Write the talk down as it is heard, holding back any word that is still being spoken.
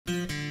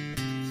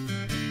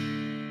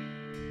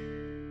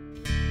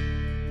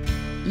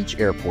Each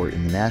airport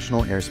in the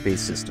national airspace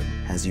system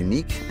has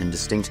unique and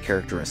distinct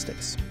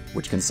characteristics,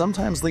 which can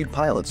sometimes lead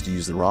pilots to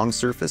use the wrong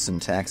surface in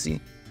taxi,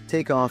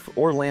 takeoff,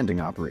 or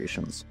landing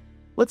operations.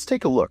 Let's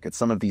take a look at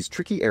some of these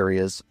tricky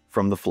areas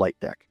from the flight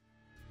deck.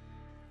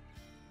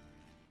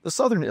 The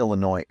Southern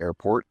Illinois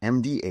Airport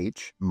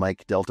MDH,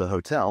 Mike Delta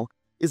Hotel,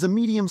 is a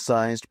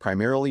medium-sized,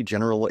 primarily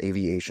general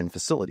aviation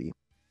facility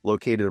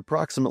located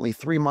approximately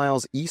 3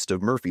 miles east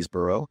of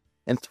Murphysboro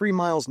and 3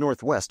 miles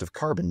northwest of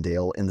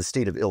Carbondale in the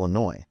state of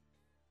Illinois.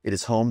 It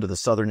is home to the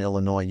Southern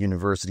Illinois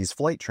University's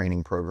flight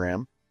training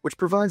program, which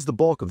provides the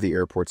bulk of the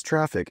airport's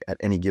traffic at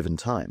any given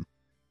time.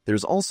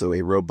 There's also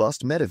a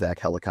robust Medivac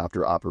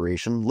helicopter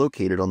operation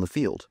located on the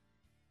field.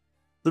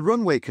 The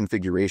runway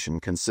configuration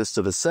consists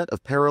of a set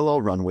of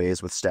parallel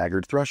runways with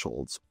staggered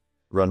thresholds,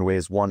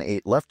 runways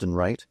 18 left and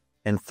right,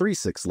 and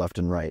 36 left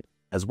and right,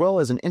 as well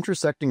as an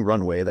intersecting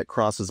runway that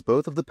crosses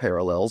both of the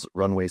parallels,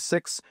 runway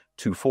 6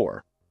 to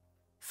 4.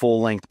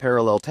 Full-length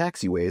parallel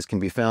taxiways can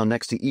be found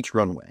next to each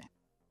runway.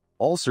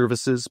 All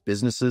services,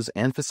 businesses,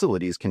 and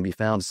facilities can be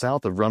found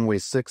south of runway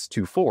 6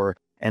 to 4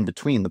 and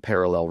between the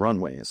parallel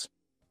runways.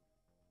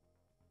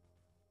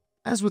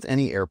 As with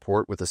any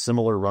airport with a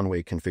similar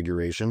runway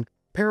configuration,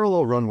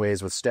 parallel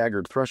runways with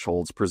staggered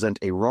thresholds present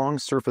a wrong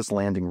surface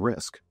landing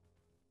risk.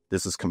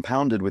 This is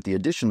compounded with the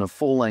addition of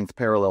full-length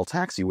parallel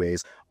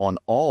taxiways on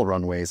all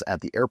runways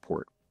at the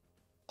airport.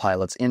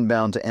 Pilots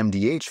inbound to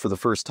MDH for the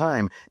first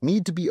time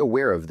need to be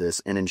aware of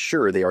this and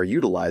ensure they are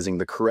utilizing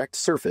the correct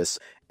surface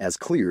as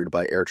cleared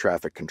by air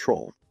traffic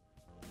control.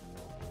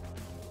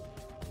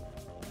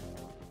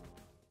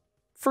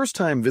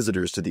 First-time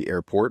visitors to the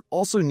airport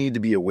also need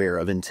to be aware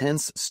of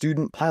intense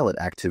student pilot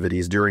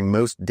activities during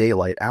most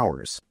daylight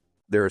hours.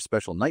 There are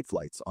special night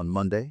flights on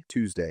Monday,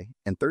 Tuesday,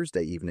 and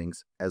Thursday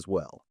evenings as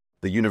well.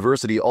 The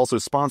university also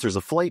sponsors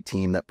a flight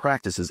team that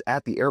practices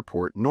at the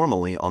airport,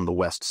 normally on the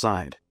west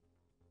side.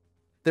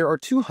 There are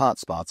 2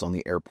 hotspots on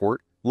the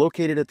airport,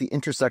 located at the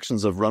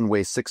intersections of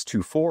runway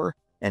 624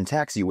 and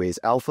taxiways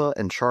Alpha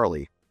and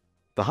Charlie.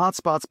 The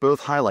hotspots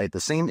both highlight the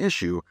same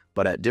issue,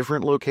 but at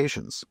different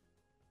locations.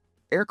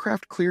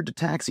 Aircraft cleared to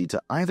taxi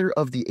to either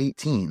of the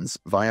 18s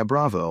via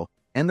Bravo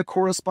and the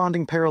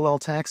corresponding parallel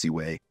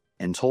taxiway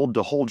and told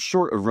to hold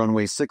short of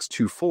runway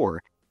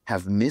 624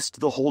 have missed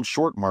the hold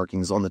short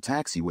markings on the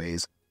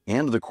taxiways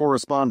and the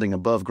corresponding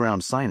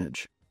above-ground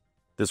signage.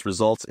 This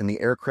results in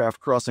the aircraft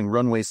crossing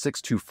runway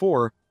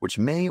 624, which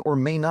may or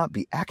may not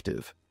be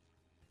active.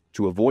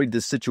 To avoid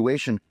this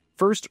situation,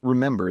 first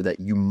remember that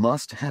you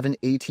must have an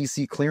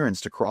ATC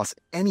clearance to cross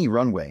any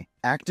runway,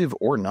 active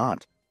or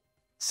not.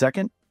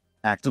 Second,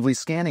 actively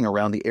scanning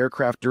around the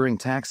aircraft during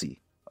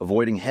taxi,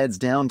 avoiding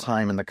heads-down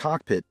time in the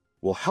cockpit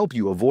will help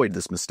you avoid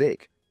this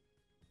mistake.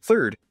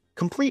 Third,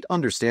 complete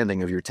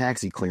understanding of your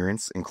taxi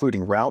clearance,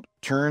 including route,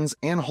 turns,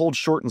 and hold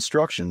short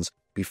instructions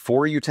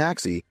before you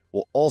taxi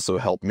will also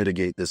help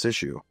mitigate this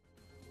issue.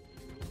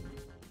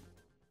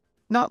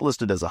 Not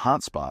listed as a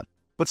hotspot,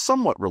 but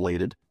somewhat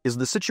related, is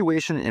the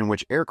situation in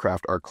which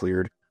aircraft are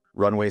cleared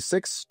runway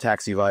 6,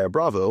 taxi via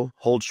Bravo,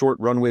 hold short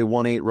runway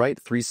 18 right,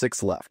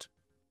 36 left.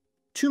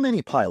 Too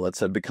many pilots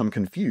have become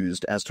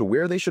confused as to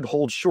where they should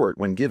hold short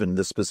when given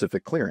this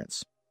specific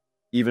clearance.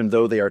 Even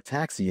though they are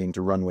taxiing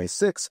to runway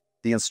 6,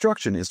 the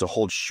instruction is to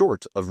hold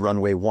short of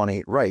runway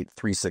 18 right,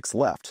 36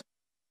 left,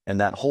 and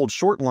that hold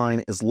short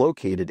line is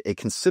located a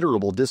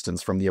considerable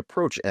distance from the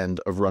approach end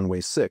of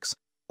runway 6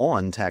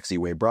 on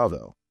taxiway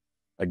Bravo.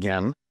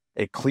 Again,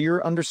 a clear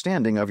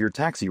understanding of your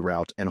taxi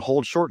route and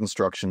hold short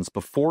instructions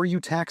before you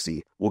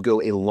taxi will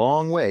go a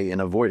long way in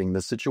avoiding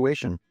this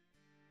situation.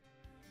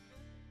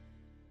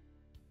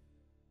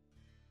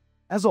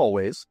 As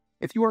always,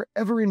 if you are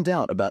ever in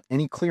doubt about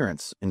any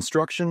clearance,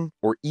 instruction,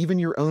 or even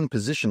your own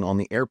position on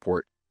the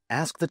airport,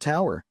 ask the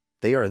tower.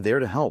 They are there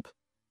to help.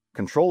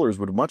 Controllers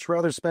would much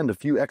rather spend a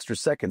few extra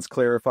seconds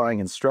clarifying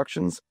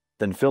instructions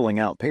than filling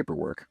out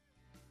paperwork.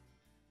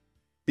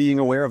 Being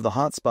aware of the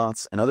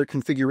hotspots and other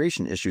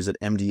configuration issues at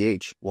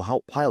MDH will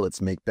help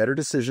pilots make better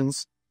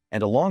decisions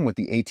and, along with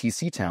the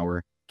ATC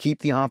tower,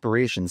 keep the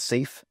operation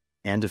safe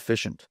and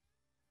efficient.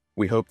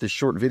 We hope this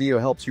short video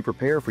helps you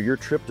prepare for your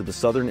trip to the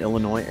Southern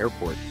Illinois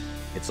Airport.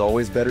 It's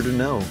always better to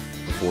know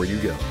before you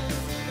go.